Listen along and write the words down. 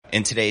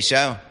In today's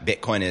show,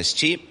 Bitcoin is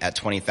cheap at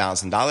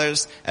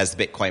 $20,000 as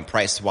the Bitcoin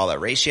price to wallet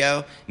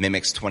ratio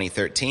mimics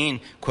 2013.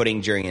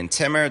 Quoting Jurrien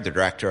Timmer, the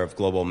director of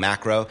global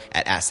macro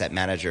at asset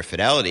manager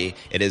Fidelity,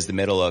 it is the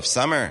middle of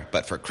summer,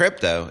 but for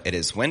crypto, it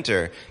is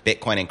winter.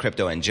 Bitcoin and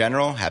crypto in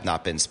general have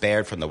not been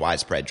spared from the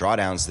widespread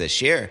drawdowns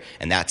this year,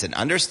 and that's an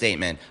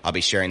understatement. I'll be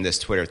sharing this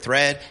Twitter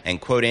thread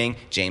and quoting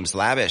James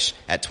Lavish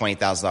at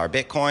 $20,000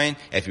 Bitcoin.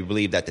 If you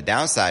believe that the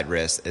downside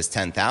risk is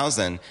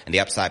 $10,000 and the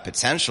upside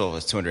potential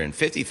is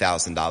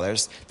 $250,000,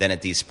 then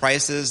at these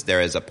prices, there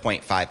is a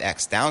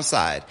 0.5x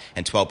downside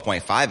and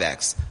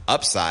 12.5x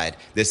upside.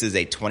 This is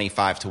a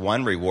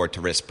 25-to-1 reward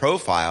to risk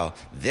profile.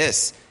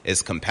 This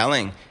is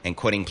compelling. And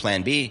quoting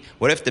Plan B,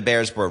 what if the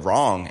bears were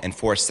wrong and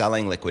forced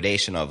selling,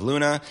 liquidation of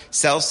Luna,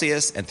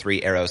 Celsius, and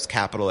Three Arrows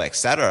Capital,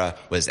 etc.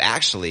 was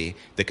actually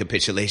the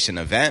capitulation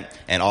event?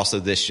 And also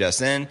this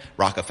just in,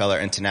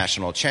 Rockefeller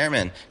International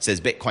chairman says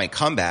Bitcoin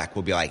comeback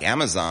will be like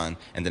Amazon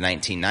in the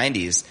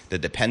 1990s. The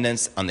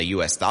dependence on the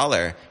US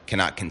dollar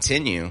cannot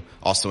continue.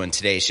 Also in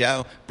today's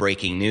show,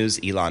 breaking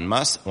news, Elon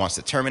Musk wants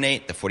to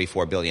terminate the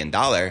 $44 billion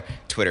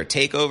Twitter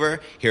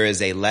takeover. Here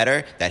is a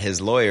letter that his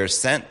lawyers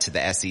sent to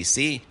the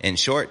SEC. In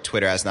short,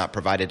 Twitter has not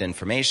provided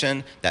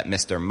information that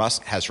Mr.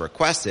 Musk has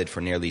requested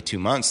for nearly 2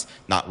 months,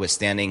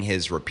 notwithstanding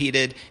his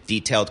repeated,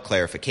 detailed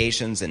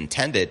clarifications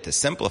intended to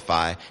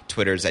simplify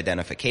Twitter's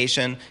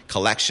identification,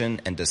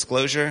 collection, and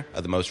disclosure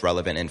of the most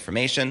relevant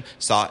information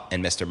sought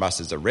in Mr.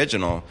 Musk's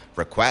original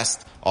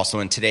request. Also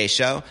in today's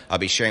show, I'll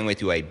be sharing with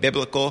you a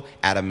biblical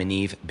Adam and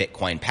Eve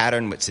Bitcoin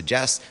pattern which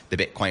suggests the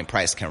Bitcoin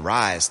price can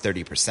rise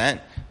 30%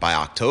 by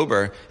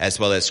October, as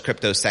well as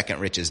crypto's second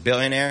richest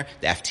billionaire,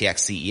 the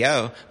FTX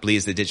CEO,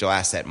 believes the digital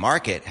asset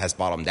market has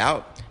bottomed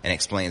out and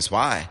explains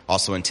why.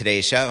 Also in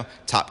today's show,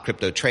 top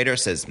crypto trader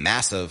says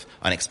massive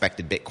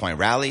unexpected Bitcoin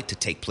rally to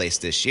take place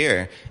this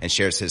year and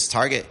shares his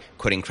target.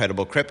 Quoting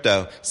Credible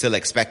Crypto, still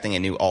expecting a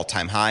new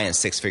all-time high in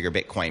six-figure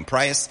Bitcoin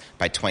price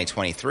by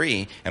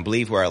 2023 and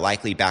believe we're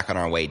likely back on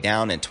our way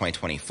down in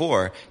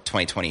 2024,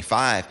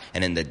 2025,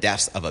 and in the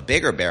depths of a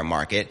bigger bear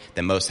market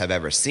than most have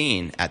ever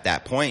seen at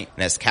that point.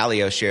 And as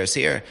Calio shares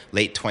here,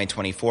 late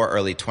 2024,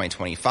 early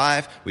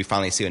 2025, we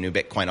finally see a new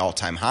Bitcoin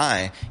all-time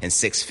high in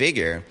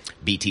six-figure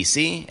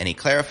BTC. And he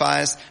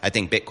clarifies, I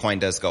think Bitcoin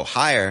does go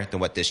higher than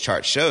what this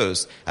chart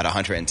shows at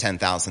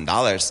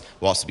 $110,000.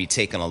 We'll also be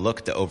taking a look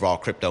at the overall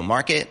crypto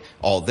market.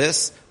 All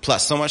this,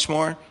 plus so much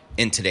more,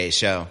 in today's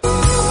show.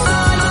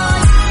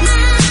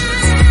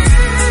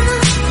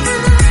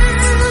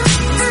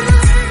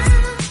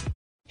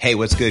 Hey,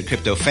 what's good,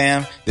 crypto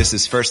fam? This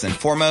is first and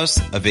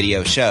foremost a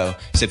video show.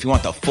 So if you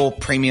want the full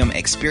premium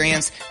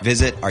experience,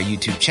 visit our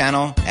YouTube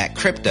channel at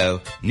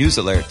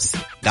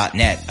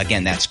cryptonewsalerts.net.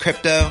 Again, that's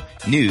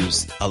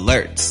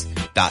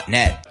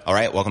cryptonewsalerts.net. All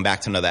right, welcome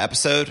back to another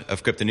episode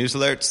of Crypto News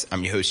Alerts.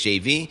 I'm your host,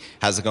 JV.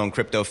 How's it going,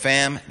 crypto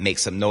fam? Make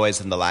some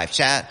noise in the live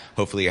chat.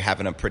 Hopefully you're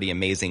having a pretty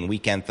amazing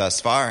weekend thus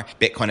far.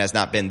 Bitcoin has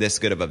not been this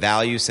good of a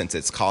value since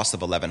its cost of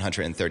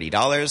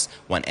 $1,130.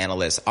 One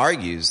analyst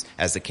argues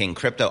as the King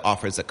Crypto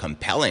offers a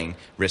compelling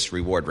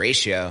risk-reward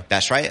ratio.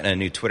 That's right. In a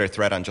new Twitter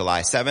thread on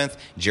July 7th,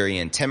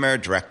 Jurrien Timmer,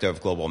 director of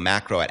global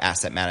macro at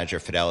asset manager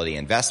Fidelity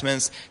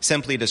Investments,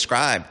 simply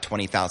described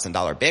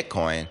 $20,000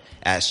 Bitcoin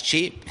as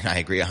cheap, and I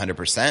agree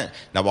 100%.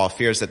 Now, while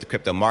fears that the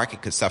crypto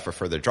market could suffer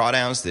further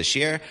drawdowns this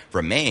year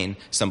remain,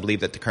 some believe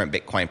that the current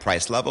Bitcoin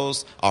price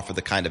levels offer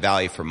the kind of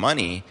value for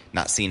money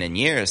not seen in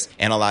years.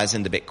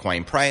 Analyzing the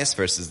Bitcoin price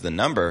versus the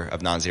number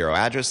of non-zero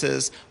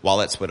addresses,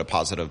 wallets with a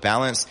positive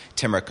balance,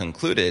 Timmer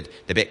concluded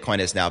the Bitcoin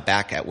is now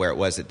back at where it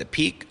was at the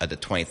peak of the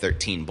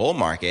 2013 bull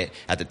market.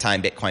 At the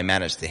time, Bitcoin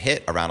managed to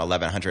hit around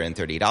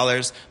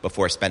 $1,130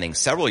 before spending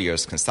several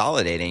years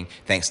consolidating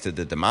thanks to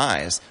the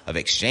demise of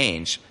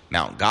exchange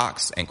Mt.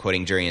 Gox. And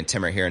quoting Jurrien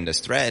Timmer here in this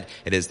thread,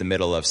 it is the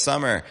middle of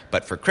summer,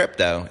 but for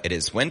crypto, it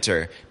is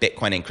winter.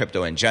 Bitcoin and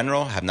crypto in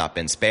general have not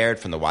been spared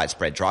from the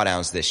widespread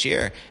drawdowns this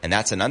year, and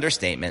that's an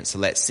understatement. So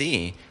let's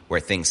see where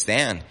things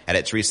stand. At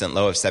its recent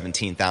low of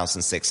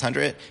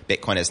 17,600,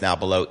 Bitcoin is now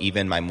below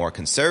even my more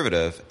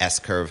conservative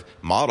S-curve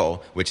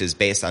model, which is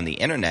based on the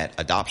internet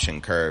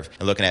adoption curve.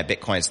 And looking at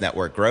Bitcoin's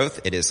network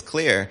growth, it is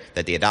clear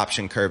that the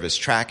adoption curve is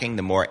tracking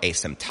the more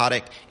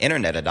asymptotic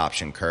internet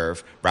adoption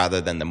curve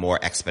rather than the more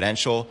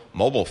exponential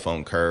mobile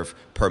phone curve.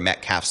 Per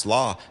Metcalfe's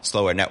law,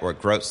 slower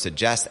network growth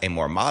suggests a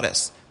more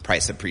modest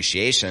price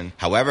appreciation.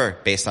 However,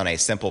 based on a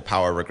simple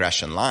power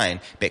regression line,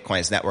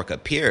 Bitcoin's network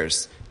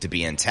appears to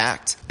be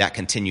intact. That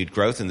continued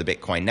growth in the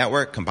Bitcoin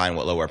network combined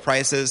with lower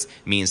prices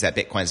means that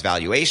Bitcoin's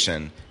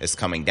valuation is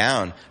coming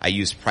down. I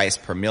use price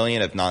per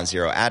million of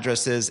non-zero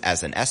addresses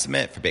as an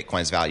estimate for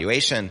Bitcoin's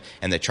valuation,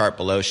 and the chart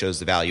below shows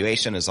the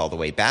valuation is all the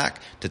way back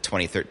to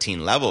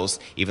 2013 levels,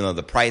 even though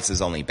the price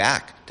is only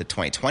back to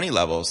 2020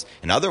 levels.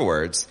 In other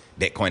words,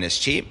 Bitcoin is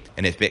cheap.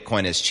 And if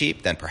Bitcoin is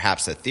cheap, then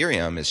perhaps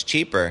Ethereum is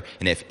cheaper.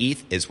 And if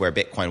ETH is where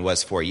Bitcoin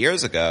was 4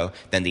 years ago,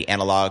 then the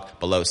analog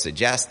below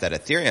suggests that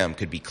Ethereum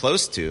could be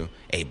close to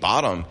a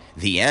bottom,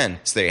 the end.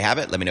 So there you have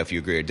it. Let me know if you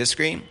agree or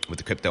disagree with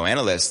the crypto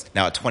analyst.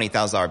 Now, a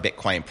 $20,000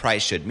 Bitcoin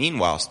price should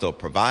meanwhile still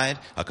provide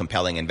a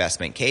compelling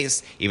investment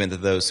case, even to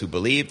those who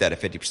believe that a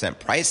 50%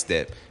 price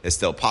dip is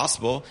still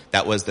possible.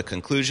 That was the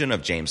conclusion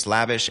of James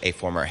Lavish, a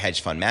former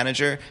hedge fund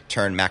manager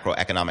turned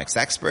macroeconomics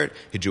expert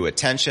who drew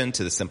attention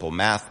to the simple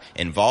math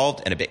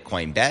involved in a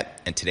Bitcoin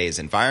bet in today's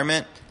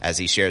environment. As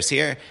he shares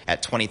here,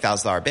 at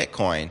 $20,000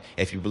 Bitcoin,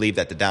 if you believe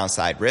that the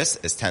downside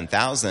risk is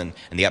 $10,000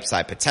 and the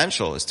upside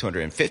potential is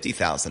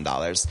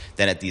 $250,000,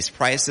 then at these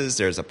prices,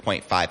 there's a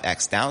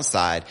 0.5x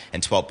downside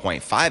and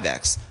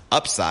 12.5x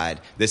upside.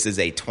 This is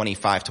a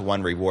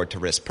 25-to-1 reward to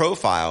risk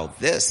profile.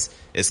 This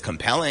is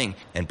compelling.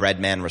 And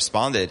Breadman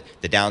responded,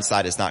 the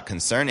downside is not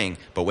concerning,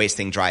 but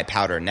wasting dry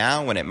powder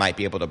now when it might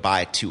be able to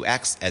buy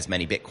 2x as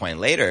many Bitcoin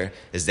later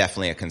is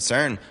definitely a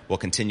concern. We'll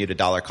continue to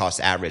dollar cost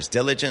average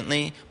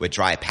diligently with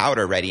dry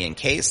powder ready in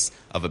case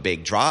of a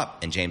big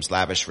drop. And James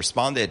Lavish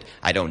responded,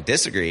 I don't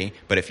disagree,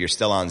 but if you're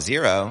still on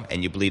zero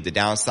and you believe the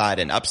downside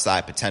and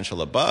upside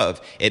potential above,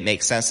 it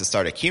makes sense to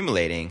start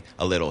accumulating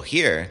a little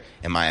here,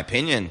 in my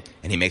opinion.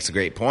 And he makes a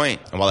great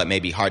point. And while it may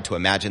be hard to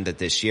imagine that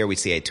this year we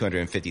see a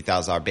 $250,000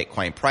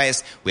 Bitcoin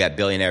price, we have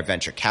billionaire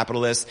venture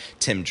capitalist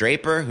Tim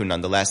Draper, who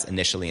nonetheless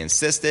initially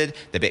insisted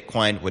that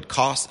Bitcoin would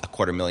cost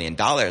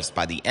 $250,000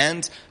 by the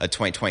end of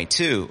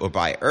 2022 or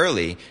by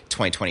early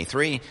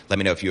 2023. Let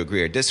me know if you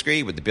agree or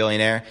disagree with the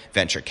billionaire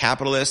venture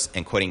capitalist.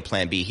 And quoting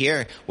Plan B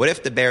here, what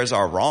if the bears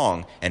are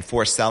wrong and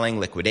forced selling,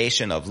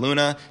 liquidation of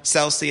Luna,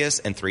 Celsius,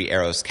 and Three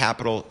Arrows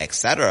Capital,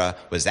 etc.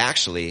 was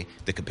actually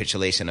the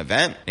capitulation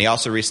event? And he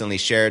also recently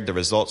shared the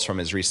results from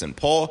his recent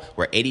poll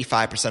where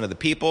 85% of the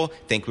people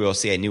think we will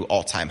see a new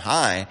all-time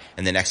high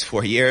in the next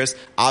 4 years.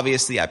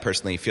 Obviously, I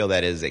personally feel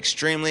that is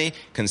extremely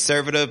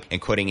conservative. And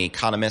quoting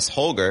economist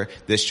Holger,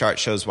 this chart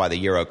shows why the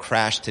euro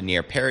crashed to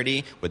near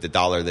parity with the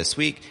dollar this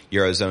week.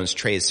 Eurozone's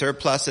trade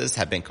surpluses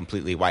have been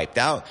completely wiped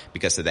out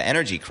because of the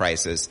energy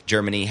crisis.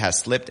 Germany has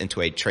slipped into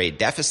a trade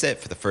deficit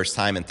for the first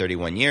time in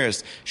 31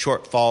 years.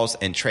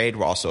 Shortfalls in trade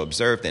were also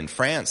observed in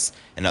France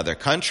and other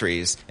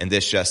countries. And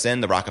this just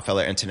in, the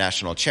Rockefeller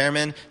International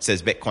chairman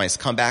says Bitcoin's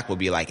comeback will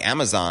be like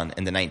Amazon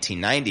in the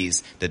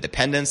 1990s. The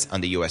dependence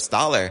on the US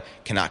dollar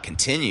cannot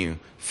continue.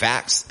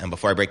 Facts. And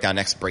before I break down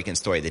next breaking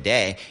story of the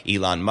day,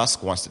 Elon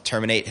Musk wants to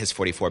terminate his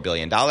 $44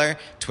 billion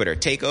Twitter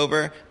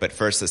takeover. But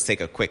first, let's take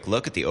a quick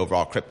look at the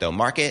overall crypto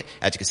market.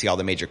 As you can see, all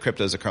the major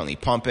cryptos are currently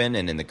pumping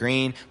and in the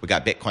green. We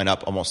got Bitcoin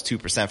up almost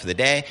 2% for the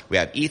day. We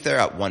have Ether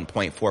up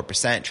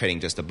 1.4%,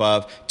 trading just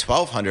above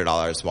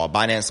 $1,200, while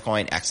Binance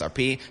Coin,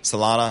 XRP,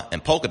 Solana,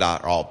 and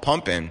Polkadot are all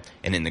pumping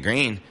and in the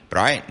green. But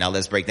all right, now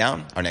let's break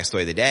down our next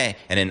story of the day.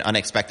 In an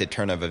unexpected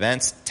turn of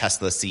events,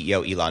 Tesla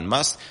CEO Elon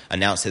Musk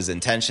announced his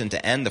intention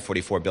to end the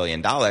 $44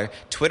 billion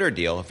Twitter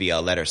deal via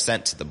a letter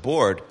sent to the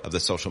board of the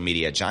social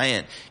media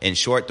giant. In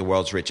short, the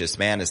world's richest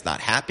man is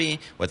not happy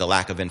with the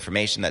lack of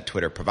information that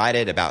Twitter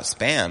provided about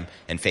spam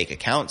and fake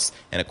accounts.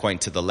 And according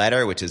to the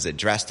letter, which is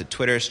addressed to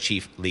Twitter's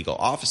chief legal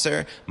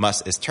officer,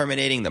 Musk is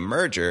terminating the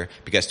merger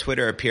because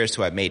Twitter appears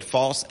to have made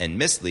false and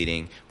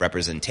misleading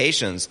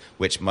representations,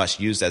 which Musk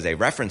used as a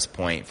reference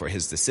point for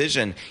his decision.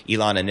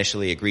 Elon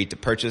initially agreed to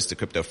purchase the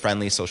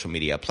crypto-friendly social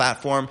media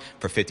platform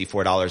for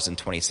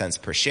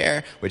 $54.20 per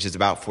share, which is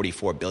about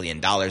 $44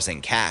 billion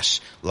in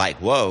cash. Like,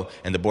 whoa.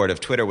 And the board of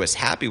Twitter was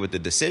happy with the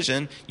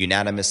decision,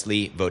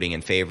 unanimously voting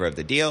in favor of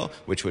the deal,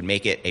 which would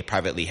make it a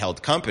privately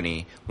held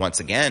company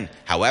once again.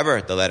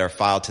 However, the letter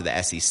filed to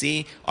the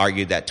SEC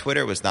argued that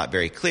Twitter was not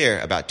very clear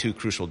about two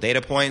crucial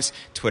data points: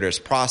 Twitter's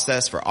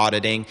process for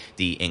auditing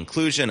the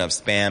inclusion of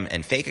spam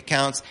and fake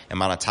accounts and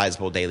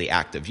monetizable daily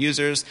active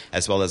users,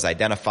 as well as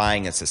identifying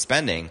and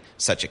suspending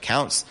such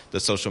accounts.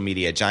 The social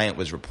media giant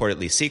was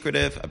reportedly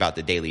secretive about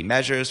the daily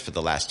measures for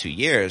the last 2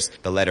 years.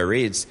 The letter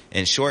reads,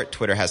 in short,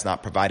 Twitter has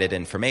not provided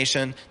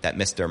information that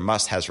Mr.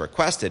 Musk has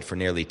requested for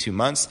nearly 2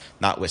 months,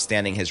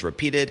 notwithstanding his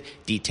repeated,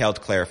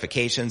 detailed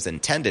clarifications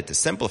intended to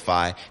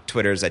simplify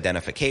Twitter's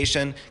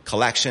identification,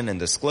 collection, and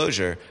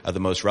disclosure of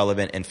the most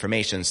relevant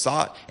information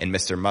sought in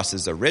Mr.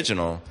 Musk's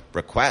original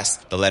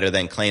request. The letter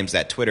then claims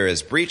that Twitter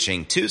is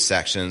breaching 2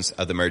 sections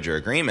of the merger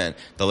agreement.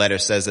 The letter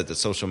says that the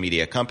social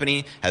media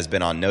company has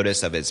been on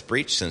notice of its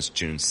breach since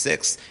June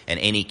 6th, and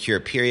any cure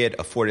period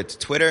afforded to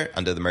Twitter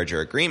under the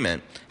merger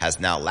agreement has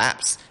now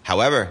lapsed.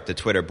 However, the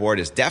Twitter board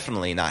is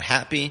definitely not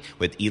happy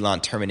with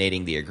Elon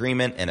terminating the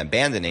agreement and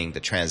abandoning the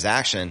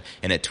transaction.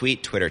 In a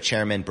tweet, Twitter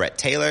chairman Brett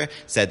Taylor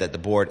said that the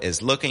board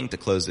is looking to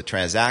close the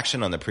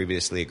transaction on the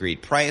previously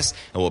agreed price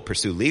and will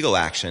pursue legal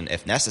action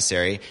if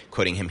necessary.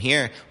 Quoting him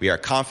here, we are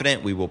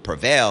confident we will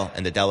prevail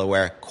in the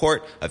Delaware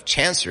Court of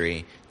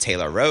Chancery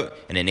Taylor wrote.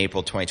 And in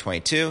April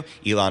 2022,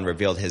 Elon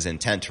revealed his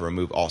intent to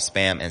remove all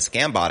spam and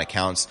scam bot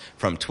accounts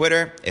from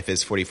Twitter if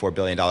his $44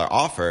 billion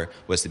offer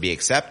was to be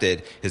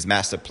accepted. His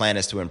massive plan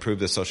is to improve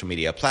the social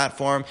media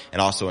platform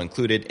and also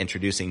included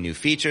introducing new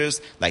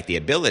features like the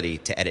ability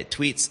to edit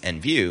tweets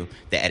and view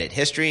the edit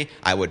history.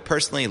 I would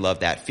personally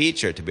love that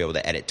feature to be able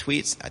to edit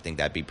tweets. I think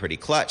that'd be pretty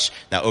clutch.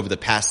 Now, over the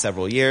past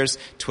several years,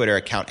 Twitter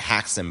account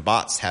hacks and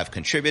bots have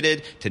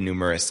contributed to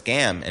numerous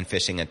scam and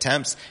phishing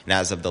attempts. And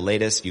as of the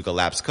latest, Yuga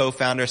Labs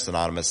co-founder,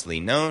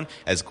 synonymously known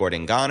as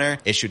Gordon Goner,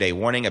 issued a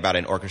warning about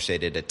an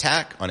orchestrated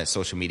attack on its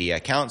social media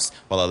accounts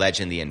while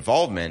alleging the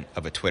involvement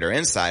of a Twitter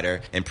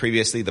insider. And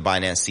previously, the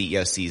Binance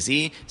CEO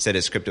CZ said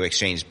his crypto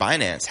exchange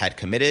Binance had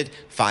committed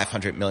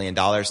 $500 million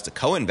to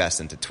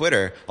co-invest into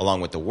Twitter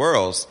along with the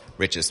world's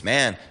richest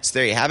man. So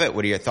there you have it.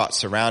 What are your thoughts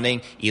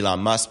surrounding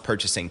Elon Musk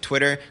purchasing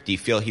Twitter? Do you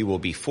feel he will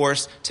be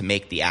forced to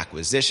make the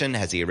acquisition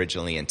as he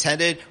originally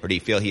intended? Or do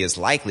you feel he is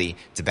likely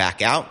to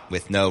back out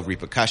with no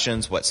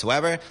repercussions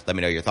whatsoever? Let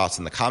me know your thoughts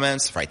in the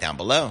comments right down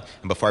below.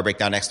 And before I break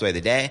down next way of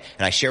the day,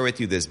 and I share with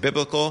you this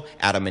biblical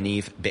Adam and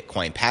Eve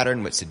Bitcoin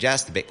pattern, which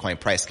suggests the Bitcoin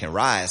price can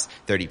rise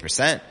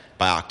 30%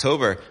 by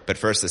October. But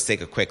first, let's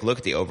take a quick look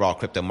at the overall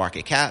crypto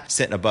market cap,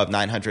 sitting above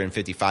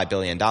 $955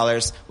 billion,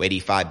 with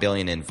 $85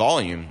 billion in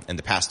volume in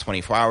the past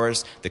 24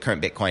 hours. The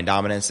current Bitcoin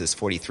dominance is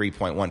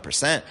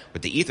 43.1%,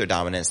 with the Ether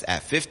dominance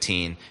at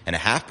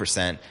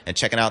 15.5%. And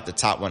checking out the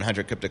top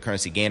 100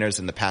 cryptocurrency gainers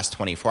in the past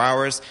 24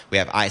 hours, we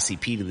have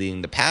ICP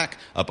leading the pack,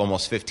 up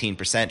almost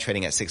 15%,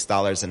 trading at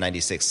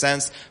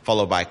 $6.96,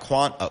 followed by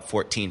Quant, up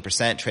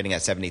 14%, trading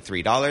at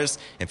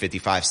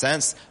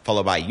 $73.55,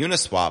 followed by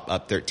Uniswap,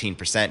 up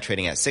 13%,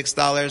 trading at $6.34.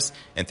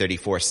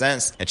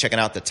 And checking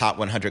out the top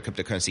 100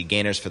 cryptocurrency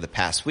gainers for the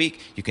past week,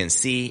 you can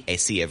see a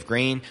sea of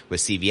green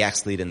with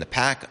CVX leading the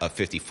pack up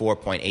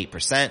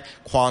 54.8%,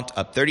 Quant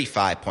up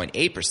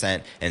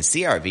 35.8%, and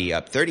CRV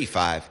up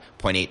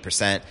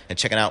 35.8%. And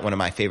checking out one of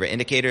my favorite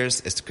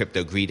indicators is the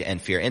Crypto Greed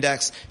and Fear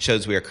Index.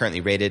 Shows we are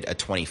currently rated a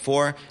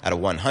 24 out of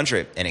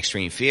 100 in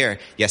extreme fear.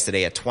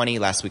 Yesterday a 20,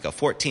 last week a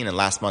 14, and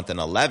last month an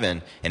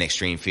 11 in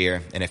extreme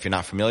fear. And if you're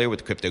not familiar with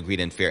the Crypto Greed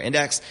and Fear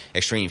Index,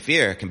 extreme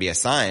fear can be a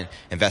sign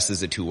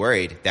investors are too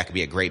worried. That could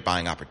be a great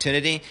buying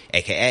opportunity,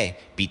 aka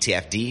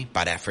BTFD,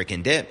 buy that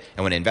freaking dip.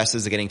 And when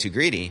investors are getting too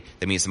greedy,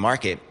 that means the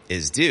market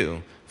is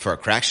due for a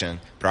correction.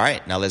 But all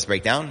right, now let's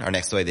break down our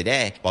next story of the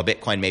day. While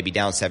Bitcoin may be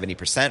down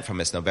 70%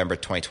 from its November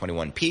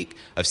 2021 peak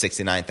of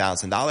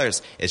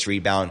 $69,000, its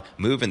rebound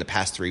move in the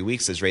past 3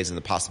 weeks is raising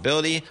the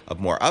possibility of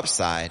more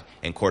upside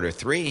in quarter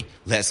three.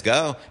 Let's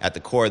go. At the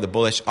core of the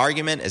bullish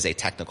argument is a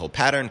technical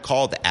pattern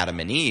called the Adam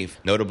and Eve.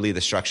 Notably,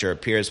 the structure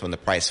appears when the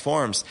price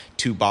forms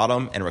two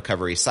bottom and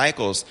recovery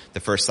cycles. The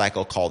first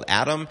cycle, called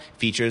Adam,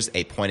 features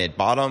a pointed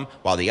bottom,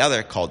 while the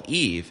other, called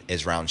Eve,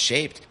 is round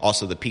shaped.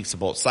 Also, the peaks of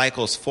both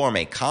cycles form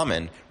a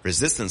common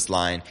resistance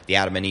line. The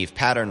Adam and Eve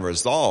pattern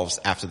resolves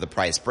after the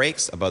price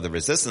breaks above the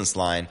resistance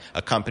line,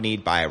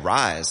 accompanied by a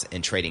rise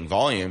in trading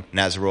volume. And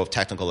as a rule of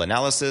technical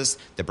analysis,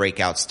 the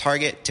breakout's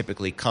target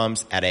typically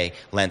comes at a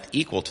length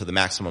equal to the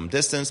maximum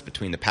distance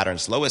between the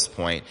pattern's lowest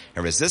point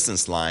and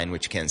resistance line,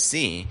 which you can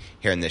see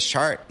here in this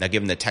chart. Now,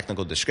 given the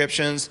technical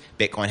descriptions,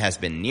 Bitcoin has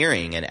been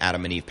nearing an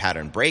Adam and Eve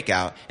pattern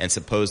breakout, and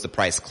suppose the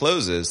price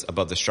closes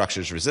above the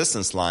structure's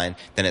resistance line,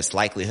 then its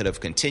likelihood of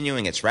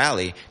continuing its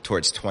rally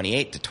towards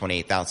 28 to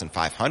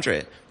 28,500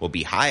 will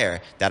be higher.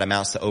 That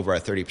amounts to over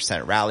a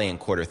 30% rally in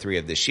quarter three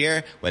of this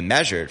year when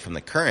measured from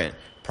the current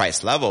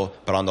price level.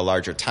 But on the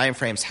larger time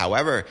frames,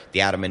 however,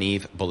 the Adam and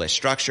Eve bullish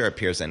structure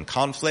appears in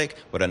conflict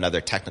with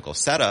another technical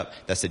setup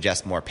that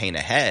suggests more pain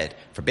ahead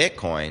for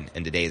Bitcoin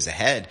in the days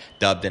ahead.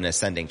 Dubbed an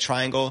ascending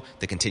triangle,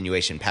 the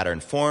continuation pattern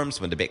forms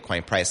when the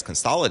Bitcoin price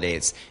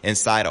consolidates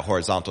inside a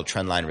horizontal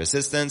trendline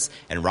resistance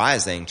and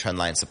rising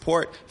trendline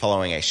support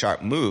following a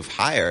sharp move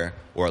higher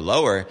or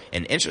lower.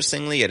 And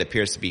interestingly, it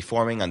appears to be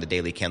forming on the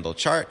daily candle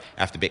chart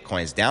after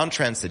Bitcoin's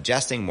downtrend,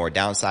 suggesting more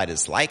downside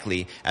is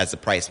likely as the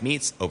price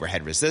meets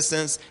overhead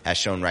resistance, as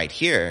shown right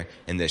here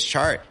in this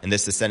chart. And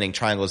this ascending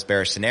triangle's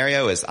bearish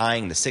scenario is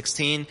eyeing the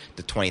 $16,000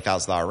 to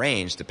 $20,000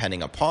 range,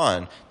 depending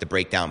upon the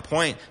breakdown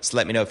point. So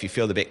let me know if you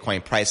feel the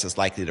Bitcoin price is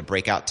likely to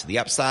break out to the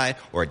upside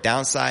or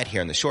downside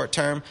here in the short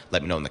term.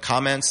 Let me know in the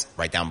comments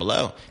right down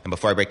below. And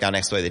before I break down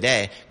next story of the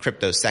day,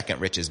 crypto's second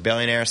richest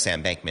billionaire,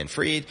 Sam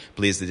Bankman-Fried,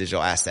 believes the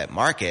digital asset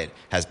market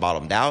has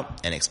bottomed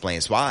out and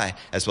explains why,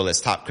 as well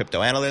as top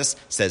crypto analyst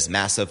says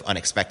massive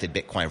unexpected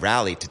Bitcoin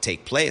rally to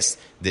take place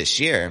this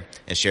year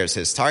and shares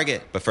his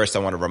target. But first, I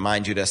want to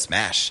remind you to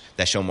smash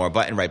that show more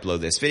button right below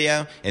this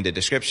video in the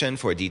description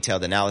for a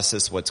detailed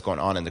analysis of what's going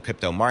on in the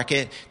crypto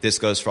market. This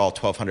goes for all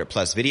 1,200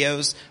 plus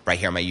videos right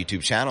here on my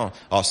YouTube channel.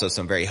 Also,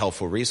 some very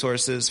helpful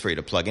resources for you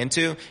to plug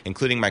into,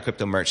 including my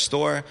crypto merch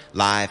store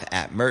live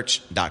at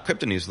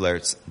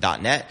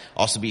merch.cryptonewsalerts.net.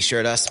 Also, be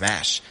sure to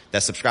smash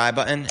that subscribe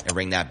button and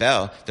ring that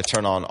bell to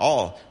turn on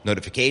all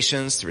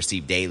notifications to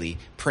receive daily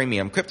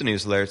premium crypto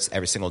news alerts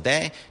every single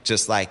day,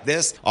 just like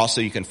this. Also,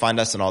 you can find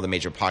us us on all the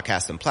major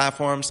podcasts and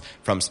platforms,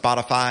 from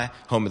Spotify,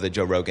 home of the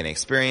Joe Rogan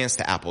Experience,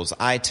 to Apple's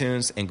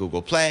iTunes and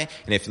Google Play.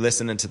 And if you're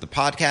listening to the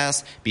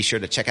podcast, be sure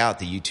to check out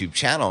the YouTube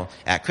channel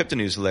at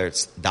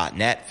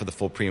cryptonewsalerts.net for the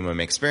full premium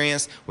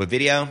experience with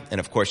video. And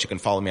of course, you can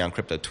follow me on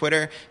crypto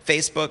Twitter,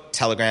 Facebook,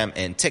 Telegram,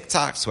 and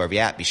TikTok. So wherever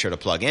you're at, be sure to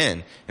plug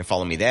in and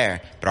follow me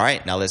there. But all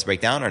right, now let's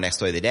break down our next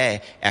story of the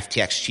day.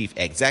 FTX chief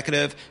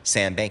executive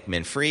Sam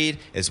Bankman-Fried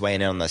is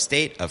weighing in on the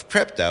state of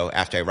crypto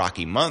after a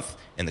rocky month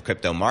in the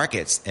crypto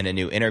markets. In a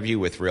new interview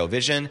with Real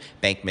Vision,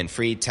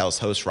 Bankman-Fried tells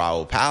host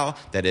Raoul Pal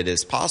that it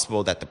is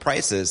possible that the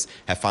prices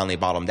have finally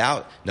bottomed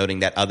out, noting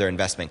that other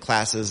investment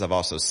classes have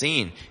also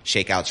seen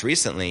shakeouts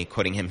recently.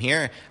 Quoting him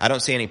here, "I don't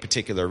see any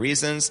particular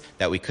reasons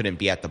that we couldn't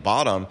be at the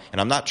bottom, and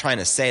I'm not trying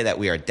to say that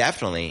we are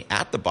definitely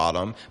at the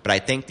bottom, but I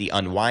think the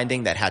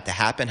unwinding that had to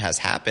happen has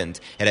happened.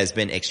 It has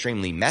been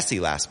extremely messy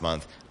last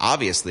month.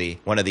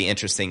 Obviously, one of the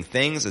interesting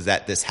things is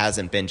that this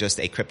hasn't been just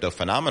a crypto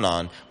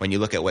phenomenon. When you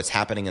look at what's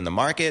happening in the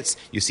markets,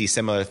 you see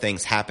similar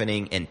things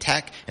happening in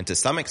tech and to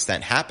some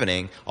extent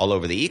happening all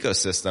over the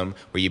ecosystem,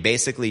 where you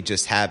basically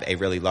just have a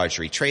really large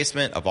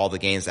retracement of all the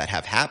gains that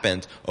have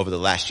happened over the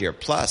last year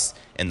plus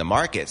in the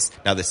markets."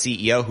 Now, the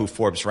CEO, who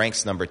Forbes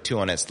ranks number 2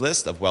 on its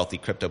list of wealthy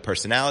crypto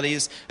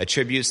personalities,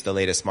 attributes the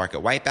latest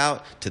market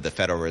wipeout to the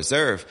Federal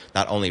Reserve,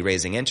 not only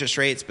raising interest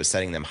rates, but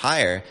setting them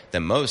higher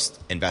than most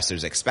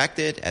investors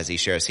expected. As he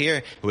shares here,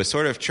 it was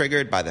sort of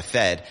triggered by the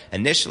Fed,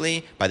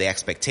 initially by the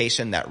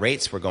expectation that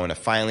rates were going to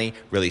finally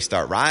really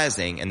start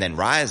rising, and then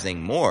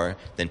rising more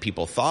than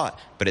people thought.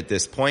 But at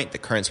this point, the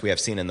currents we have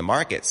seen in the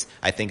markets,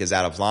 I think, is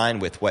out of line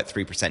with what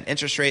 3%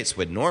 interest rates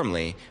would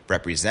normally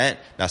represent.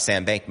 Now,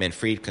 Sam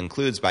Bankman-Fried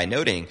concludes by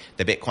noting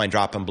the Bitcoin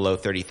dropping below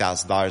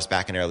 $30,000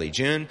 back in early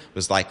June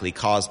was likely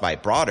caused by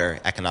broader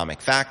economic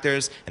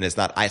factors and is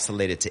not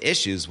isolated to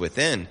issues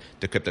within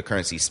the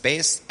cryptocurrency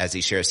space. As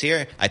he shares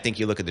here, "I think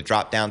you look at the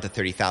drop down to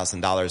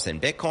 $30,000 in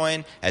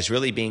Bitcoin as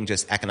really being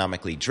just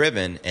economically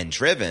driven and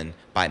driven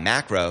by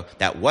macro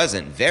that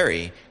wasn't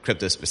very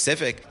crypto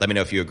specific." Let me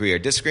know if you agree or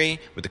disagree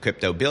with the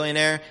crypto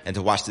billionaire. And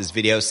to watch this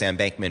video, Sam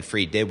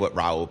Bankman-Fried did what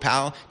Raoul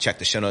Pal. Check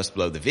the show notes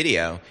below the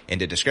video in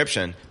the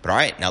description. But all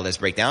right, now let's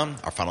break down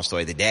our final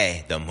story of the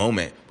day, the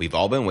moment we've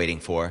all been waiting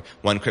for.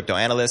 One crypto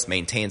analyst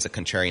maintains a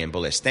contrarian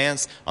bullish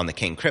stance on the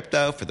king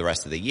crypto for the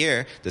rest of the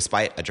year,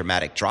 despite a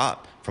dramatic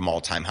drop from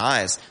all-time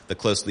highs. The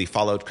closely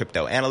followed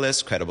crypto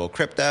analyst, Credible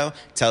Crypto,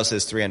 tells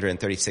his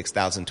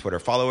 336,000 Twitter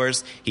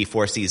followers he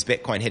foresees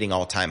Bitcoin hitting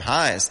all-time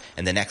highs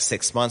in the next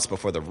 6 months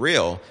before the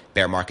real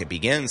bear market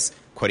begins.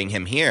 Quoting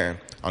him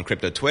here on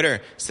crypto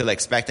Twitter, "Still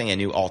expecting a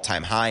new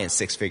all-time high in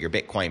six-figure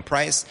Bitcoin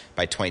price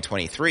by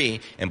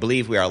 2023 and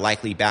believe we are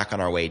likely back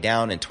on our way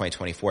down in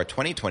 2024,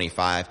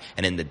 2025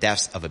 and in the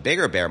depths of a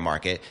bigger bear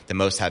market than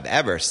most have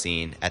ever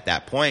seen at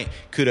that point.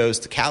 Kudos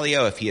to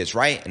Kaleo if he is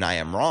right and I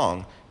am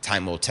wrong.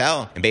 Time will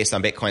tell." And based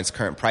on Bitcoin's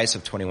current price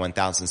of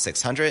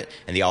 $21,600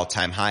 and the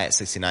all-time high at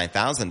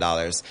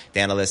 $69,000,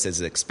 the analyst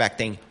is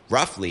expecting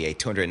roughly a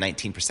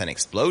 219%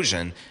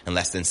 explosion in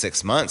less than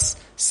 6 months.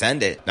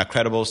 Send it. Now,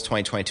 Credible's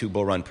 2022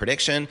 bull run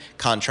prediction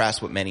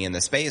contrasts with many in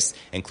the space,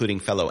 including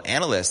fellow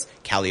analyst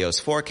Kaleo's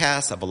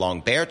forecast of a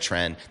long bear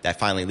trend that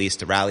finally leads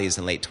to rallies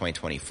in late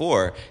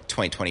 2024,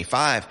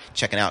 2025.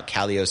 Checking out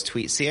Kaleo's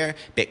tweets here,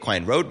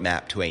 Bitcoin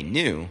roadmap to a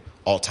new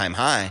all-time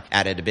high.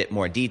 Added a bit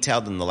more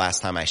detail than the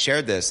last time I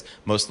shared this.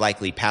 Most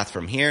likely path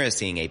from here is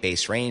seeing a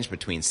base range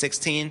between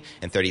 $16,000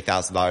 and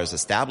 $30,000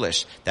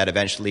 established that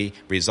eventually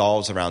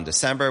resolves around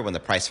December when the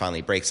price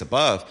finally breaks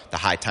above the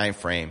high time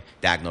frame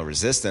diagonal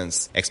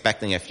resistance.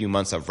 Expecting a few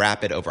months of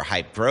rapid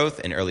overhyped growth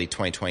in early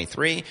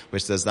 2023,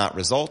 which does not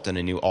result in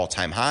a new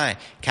all-time high.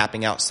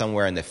 Capping out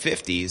somewhere in the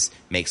 50s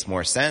makes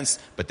more sense,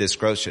 but this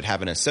growth should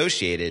have an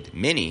associated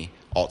mini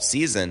alt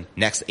season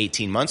next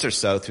 18 months or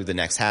so through the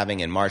next halving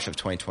in March of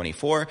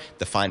 2024,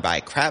 defined by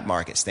a crab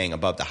market staying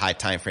above the high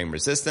time frame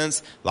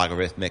resistance,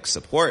 logarithmic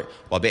support.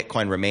 While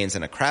Bitcoin remains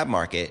in a crab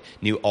market,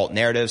 new alt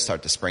narratives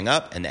start to spring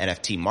up and the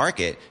NFT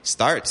market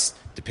starts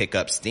to pick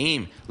up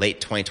steam.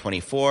 Late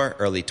 2024,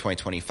 early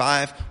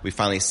 2025, we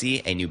finally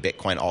see a new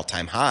Bitcoin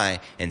all-time high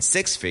in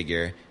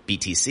six-figure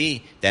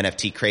BTC. The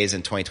NFT craze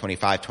in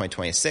 2025,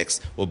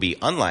 2026 will be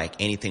unlike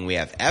anything we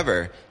have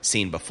ever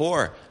seen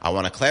before. I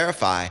want to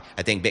clarify,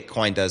 I think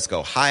Bitcoin does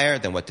go higher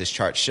than what this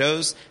chart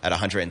shows at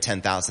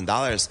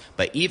 $110,000.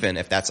 But even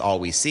if that's all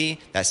we see,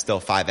 that's still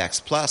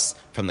 5x plus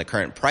from the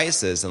current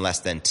prices in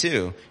less than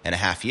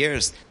 2.5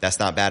 years. That's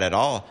not bad at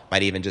all.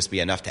 Might even just be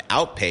enough to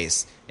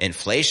outpace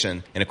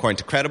inflation. And according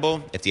to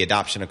Credible, if the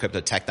adoption of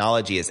crypto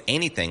technology is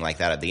anything like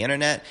that of the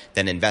internet,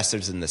 then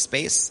investors in the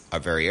space are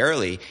very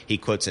early. He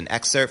quotes an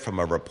excerpt from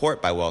a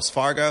report by Wells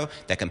Fargo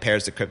that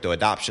compares the crypto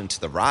adoption to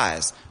the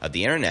rise of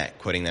the internet.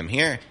 Quoting them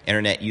here,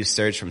 internet use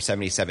surged from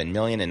 77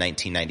 million in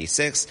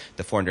 1996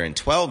 to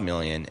 412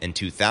 million in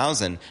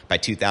 2000. By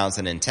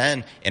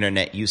 2010,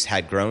 internet use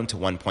had grown to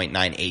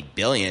 1.98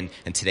 billion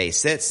and today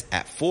sits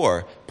at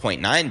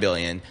 4.9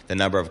 billion. The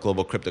number of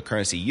global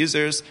cryptocurrency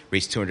users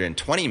reached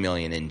 220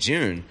 million in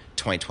June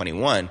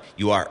 2021.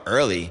 You are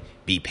early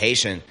Be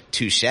patient.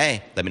 Touche.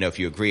 Let me know if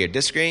you agree or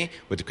disagree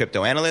with the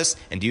crypto analyst.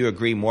 And do you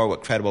agree more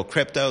with Credible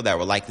Crypto that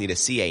we're likely to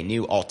see a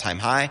new all-time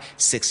high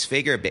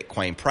six-figure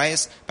Bitcoin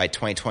price by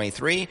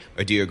 2023?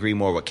 Or do you agree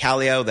more with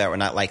Calio that we're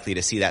not likely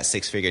to see that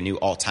six-figure new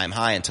all-time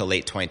high until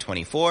late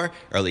 2024,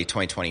 early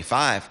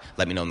 2025?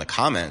 Let me know in the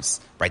comments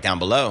right down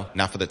below.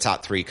 Now for the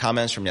top 3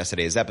 comments from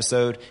yesterday's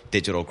episode.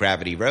 Digital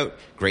Gravity wrote,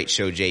 "Great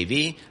show,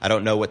 JV. I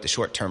don't know what the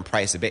short-term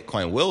price of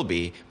Bitcoin will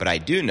be, but I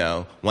do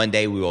know one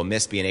day we will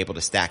miss being able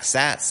to stack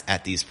sats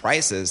at these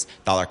prices.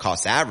 Dollar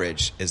cost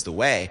average is the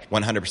way."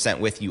 100%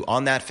 with you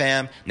on that,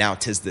 fam. Now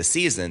 'tis the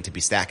season to be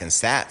stacking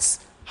sats.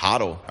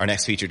 Hodl. Our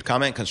next featured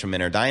comment comes from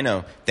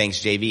Dino. "Thanks,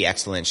 JV.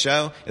 Excellent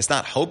show. It's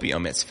not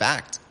hopium, it's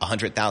fact.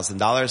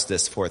 $100,000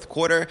 this fourth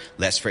quarter.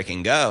 Let's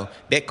freaking go.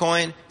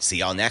 Bitcoin, see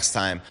y'all next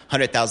time."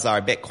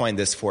 $100,000 Bitcoin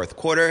this fourth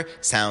quarter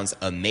sounds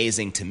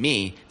amazing to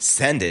me.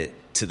 Send it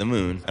to the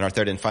moon. And our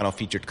third and final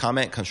featured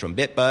comment comes from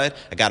BitBud.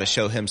 "I gotta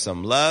show him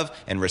some love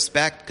and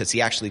respect because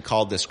he actually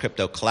called this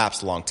crypto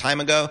collapse a long time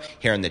ago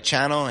here on the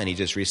channel, and he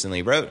just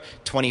recently wrote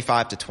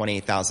 $25,000 to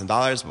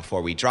 $28,000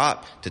 before we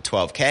drop to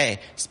 12K.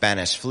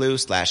 Spanish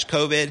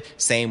flu/COVID,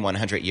 same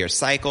 100-year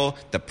cycle.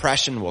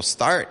 Depression will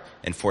start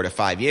in 4 to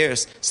 5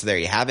 years. So there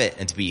you have it.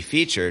 And to be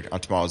featured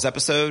on tomorrow's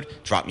episode,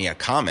 drop me a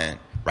comment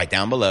right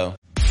down below.